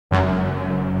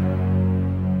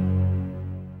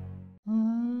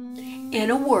In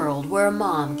a world where a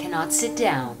mom cannot sit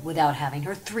down without having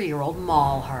her 3-year-old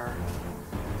maul her.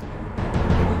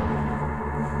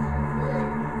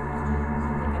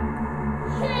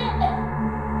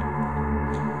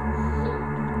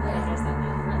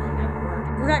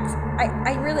 Rex,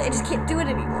 I just can't do it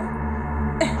anymore.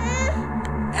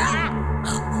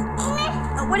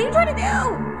 What are you trying to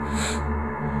do?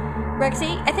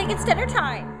 Rexy, I think it's dinner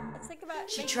time. Let's think about.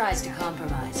 She tries to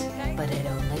compromise, but it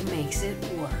only makes it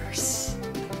worse.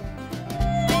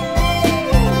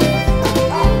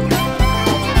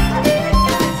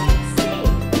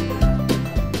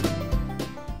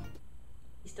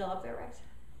 You still up there, Rex?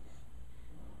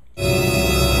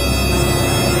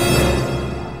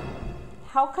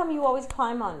 How come you always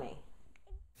climb on me?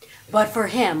 But for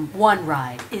him, one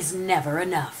ride is never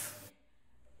enough.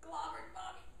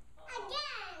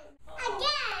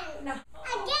 No.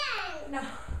 Again! No,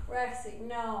 Rexy,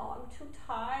 no. I'm too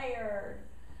tired.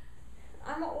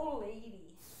 I'm an old lady.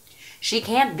 She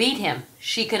can't beat him.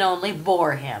 She can only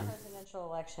bore him. Presidential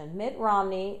election, Mitt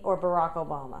Romney or Barack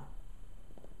Obama?